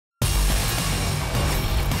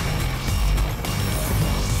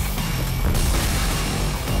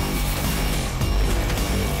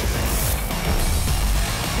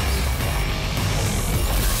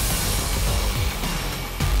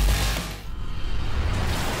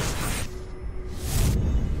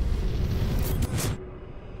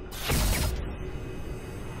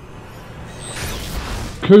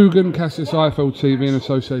KUGAN CASSIUS IFL TV in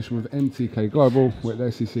association with MTK Global. We're at the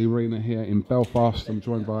SEC Arena here in Belfast. I'm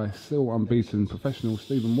joined by still unbeaten professional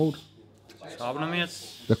Stephen Ward. What's happening,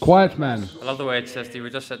 mates? The quiet man. I love the way it says you were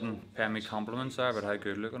just sitting paying me compliments there about how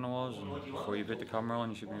good looking I was, and before you put the camera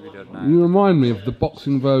on you should maybe do it now. You remind me of the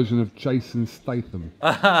boxing version of Jason Statham.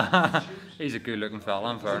 He's a good looking fella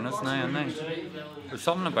in fairness now, isn't he? There's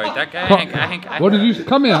something about that guy. I think what did you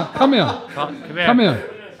come here, come here.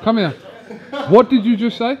 Come here. What did you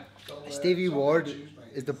just say? Stevie Ward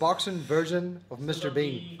is the boxing version of Mr.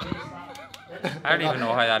 Bean. I don't even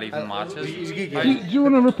know how that even matches. Do you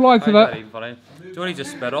want to reply to that? Do you know what he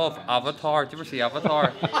just spit off? Avatar. Do you ever see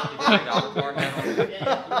Avatar?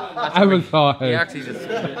 Avatar. He actually just.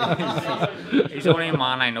 He's the only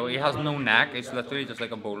man I know. He has no neck. It's literally just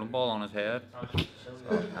like a bowling ball on his head.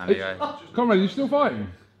 So, anyway. Conrad, you still fighting?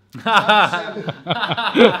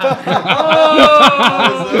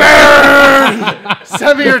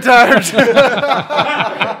 Semi-retired.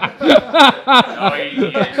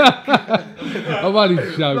 I'm only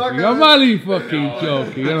joking. I'm only fucking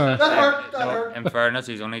joking. You know. That hurt. In fairness,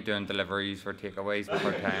 he's only doing deliveries for takeaways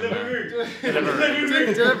per time.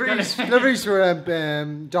 Deliveries for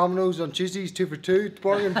Domino's on Tuesdays, 2 for 2.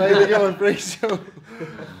 Bargain pay video on free. So. Do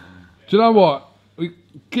you know what?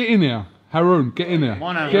 Get in here. Haroon, get in here.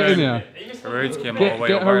 Get in here. Haroon's came all the way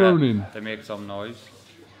get over Haroon in. to make some noise.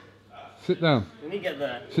 Sit down. Let me get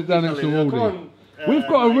that. Sit down next to Waldy. We've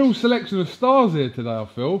got a real selection of stars here today, I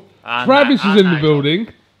feel. And Travis is in the Nigel. building.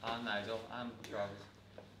 And Nigel and Travis.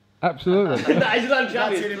 Absolutely. Nigel and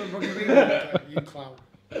Travis. You clown.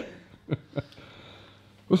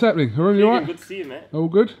 What's happening? Haroon, you alright? Good to see you, mate. All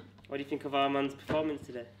good? What do you think of our man's performance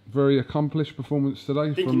today? Very accomplished performance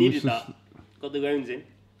today. I think he needed that. Got the rounds in.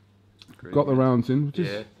 Got the rounds in.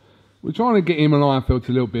 We're trying to get him and I felt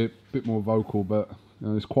a little bit more vocal, but you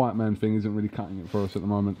know, this quiet man thing isn't really cutting it for us at the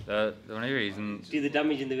moment. The only reason. Do the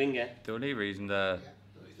damage in the ring, eh? The only reason that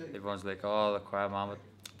everyone's like, oh, the quiet man, but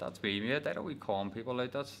that's me, mate. I don't we calm people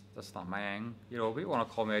like that's not my thing. You know, people want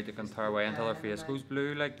to call me out, they can tear away until their face goes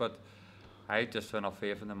blue, like. But I just have enough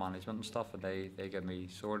faith in the management and stuff, and they get me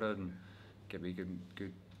sorted and get me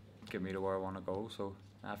get me to where I want to go. So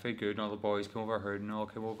I feel good. And all the boys came over, Haroon and all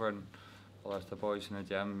came over, and all the boys in the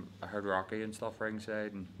gym. I heard Rocky and stuff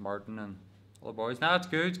ringside, and Martin and all the boys. Nah, it's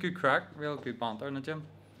good. It's good crack. Real good banter in the gym.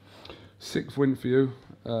 6th win for you.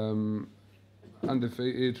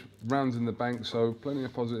 Undefeated. Rounds in the bank. So plenty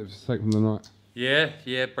of positives to take from the night. Yeah,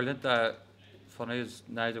 brilliant. Funny as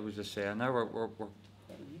Nigel was just saying there, we're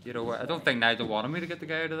you know, I don't think Nigel wanted me to get the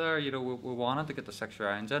guy out of there. You know, we wanted to get the 6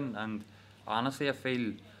 rounds in, and honestly, I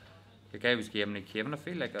feel the guy was game and he came, and I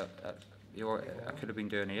feel like you know, I could have been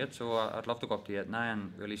doing 8, so I'd love to go up to 8 now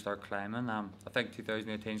and really start climbing. I think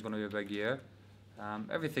 2018 is going to be a big year.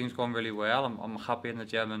 Everything's going really well. I'm happy in the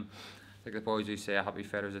gym, and like the boys do say, a happy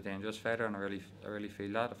fighter is a dangerous fighter, and I really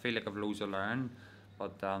feel that. I feel like I've loads to learn,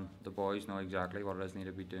 but the boys know exactly what it is I need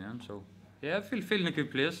to be doing. So yeah, I feel in a good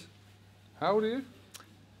place. How old are you?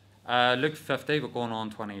 Look 50, but going on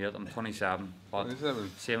 28. I'm 27, but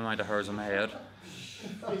 27. Same amount of hairs on my head.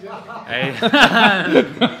 He's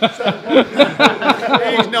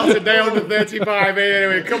not a day under 35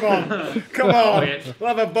 anyway. Come on. We'll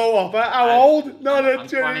have a bow off. How old? Not a I'm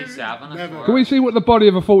 27. Never. Can we see what the body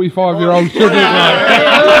of a 45-year-old should look like?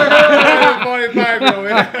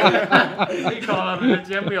 We call him in the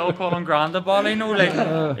gym. We all call him Granda Bally. No, like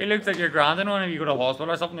he looks like your Granda. No, if you go to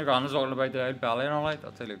hospital or something, your Granda's talking about the old belly and all that.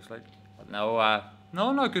 That's what he looks like. But no,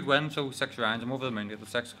 no, good win. So 6 rounds. I'm over the moon to get the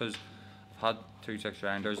 6 because I've had 2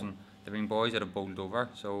 6-rounders and they've been boys that have bowled over.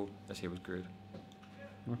 So this year was good.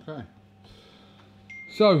 Okay.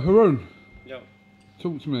 So Haroon, Yo.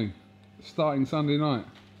 talk to me. Starting Sunday night.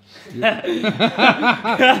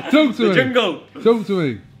 Talk to me. Jungle. Talk to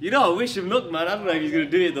me. You know, I wish him luck, man. I don't know if he's going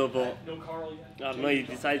to do it, though, but I don't know, he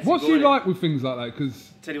decides What's to go he in like with things like that?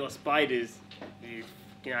 Because Tell you what, spiders, he's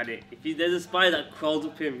fucking at it. If there's a spider that crawls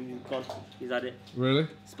up him, he's at it. Really?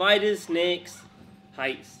 Spiders, snakes,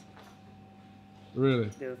 heights. Really?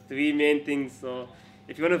 There are 3 main things, so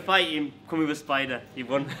if you want to fight him, come with a spider. He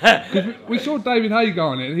won. We saw David Hay go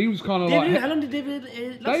on it, and he was kind of like... How long did David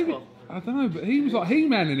last for? I don't know, but he was like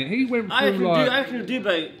He-Man in it. He went through I reckon like... he'll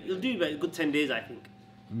do about a good 10 days, I think.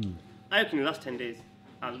 I reckon he'll last 10 days,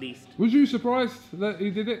 at least. Was you surprised that he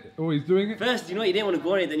did it, or he's doing it? First, you know, he didn't want to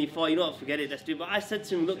go on it, then he thought, you know what, forget it, let's do it. But I said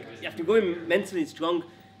to him, look, you have to go in mentally strong.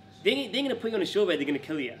 They ain't going to put you on a show where they're going to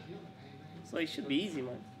kill you. So it should be easy,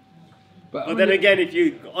 man. But then again, if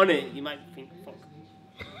you're on it, you might think, fuck.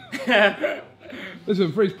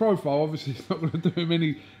 Listen, for his profile, obviously it's not going to do him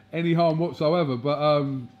any harm whatsoever, but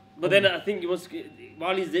But then I think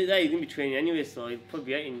while he's there, he's going to be training anyway, so he'll probably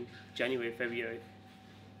be out in January, February.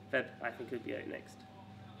 Feb, I think he'll be out next.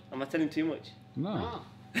 Am I telling too much? No.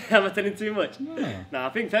 Am I telling too much? No. I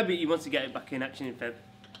think Feb, he wants to get back in action in Feb.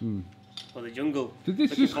 For the jungle. Did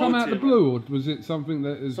this just come out of the blue, or was it something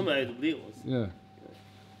that is... Something out of the blue it was. Yeah.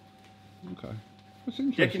 Okay. That's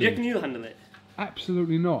interesting. Do you reckon you'll handle it?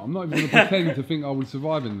 Absolutely not. I'm not even going to pretend to think I would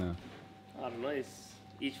survive in there. I don't know, it's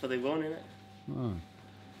each for their own, innit? Oh.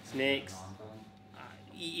 Snakes.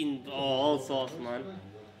 Eating all sorts, man. Do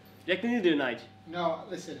you reckon you do, Nigel? No,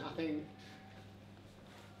 listen, I think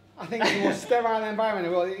it's the most sterile environment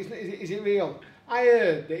in the world. Is it real? I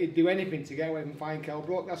heard that he'd do anything to get away from fighting Kell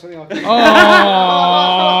Brook. That's what I heard.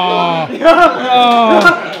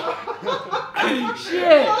 Oh!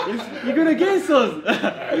 Shit! You're gonna guess us!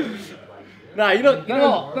 Nah, you know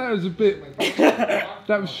what? That was a bit...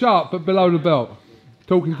 That was sharp, but below the belt.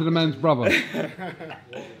 Talking to the man's brother.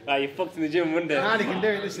 Nah, you fucked in the gym one day. Nah, he can do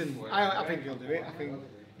it, listen. I think he'll do it. I think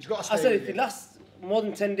he's got to stay. I said with if it it. lasts more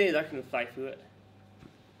than 10 days, I can fight through it.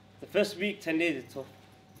 The first week, 10 days is tough.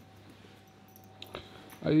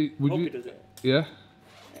 Would Hope you? he does it. Yeah.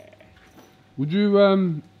 Would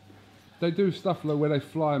you? They do stuff like where they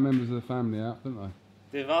fly members of the family out, don't they?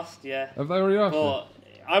 They've asked, yeah. Have they already asked? But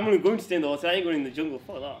I'm only going to stay in the hotel. I ain't going in the jungle.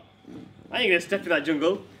 Fuck that. I ain't gonna step in that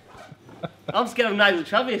jungle. I'm scared of Nigel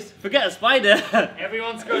Travis. Forget a spider.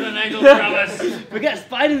 Everyone's scared of Nigel Travis. Forget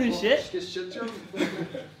spiders and shit.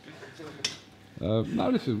 No,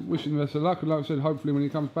 listen. Wishing the best of luck, and like I said, hopefully when he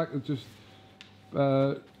comes back, it's just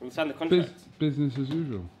Sign the contract. business as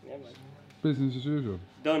usual. Yeah, man. Business as usual.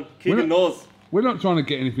 Done. KUGAN knows. We're not trying to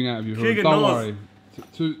get anything out of you. KUGAN Don't knows.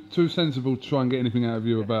 worry. Too sensible to try and get anything out of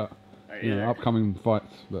you about upcoming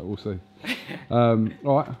fights, but we'll see. All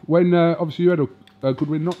right. When obviously you had a good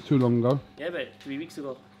win not too long ago. Yeah, about 3 weeks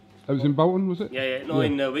ago. That was in Bolton, was it? Yeah. No,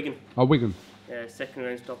 in Wigan. Oh, Wigan. Yeah, second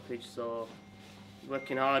round stoppage. So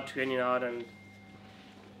working hard, training hard, and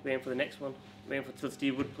waiting for the next one. Waiting for till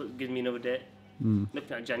Steve Wood gives me another date.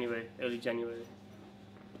 Looking at January, early January.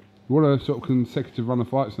 What a sort of consecutive run of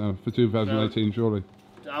fights now for 2018, surely.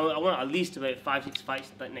 I want at least about 5-6 fights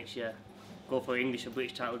that next year. Go for English or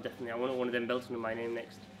British title, definitely. I want one of them belts under my name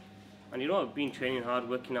next. And you know, I've been training hard,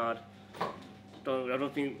 working hard. I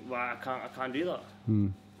don't think I can't do that.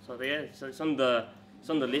 So yeah, so it's on the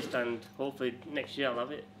list, and hopefully next year I'll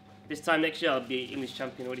have it. This time next year I'll be English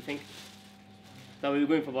champion. What do you think? Is that what we're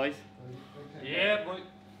going for, boys? Yeah, boy.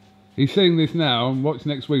 He's saying this now, and what's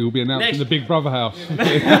next week? We'll be announced in the Big Brother house.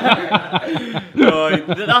 No,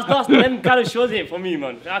 that's them kind of shows it for me,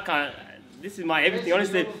 man. I can't. This is my everything.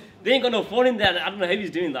 Honestly, they ain't got no phone in there. I don't know how he's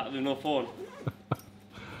doing that with no phone.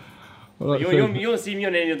 Well, you won't see me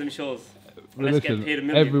on any of them shows. Unless listen, get paid $1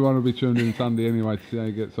 million. everyone will be tuned in Sunday anyway to see how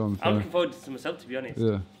he gets on. So. I'm looking forward to myself, to be honest.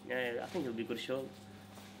 Yeah. Yeah, I think it'll be a good show.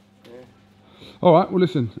 Yeah. All right, well,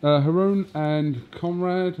 listen, Haroon and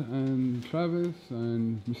Conrad and Travis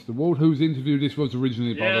and Mr. Ward, whose interview this was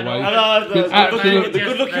originally, by the way. The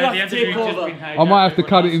good looking have to take over. I might have to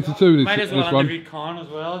cut it into two Might as this well one. interview Con as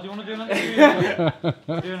well. Do you want to do an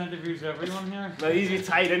interview? Doing interviews with everyone here. No, he's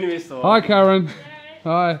retired anyway, so. Hi, Karen.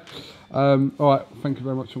 Hi. All right, thank you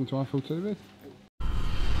very much for talking to iFull TV.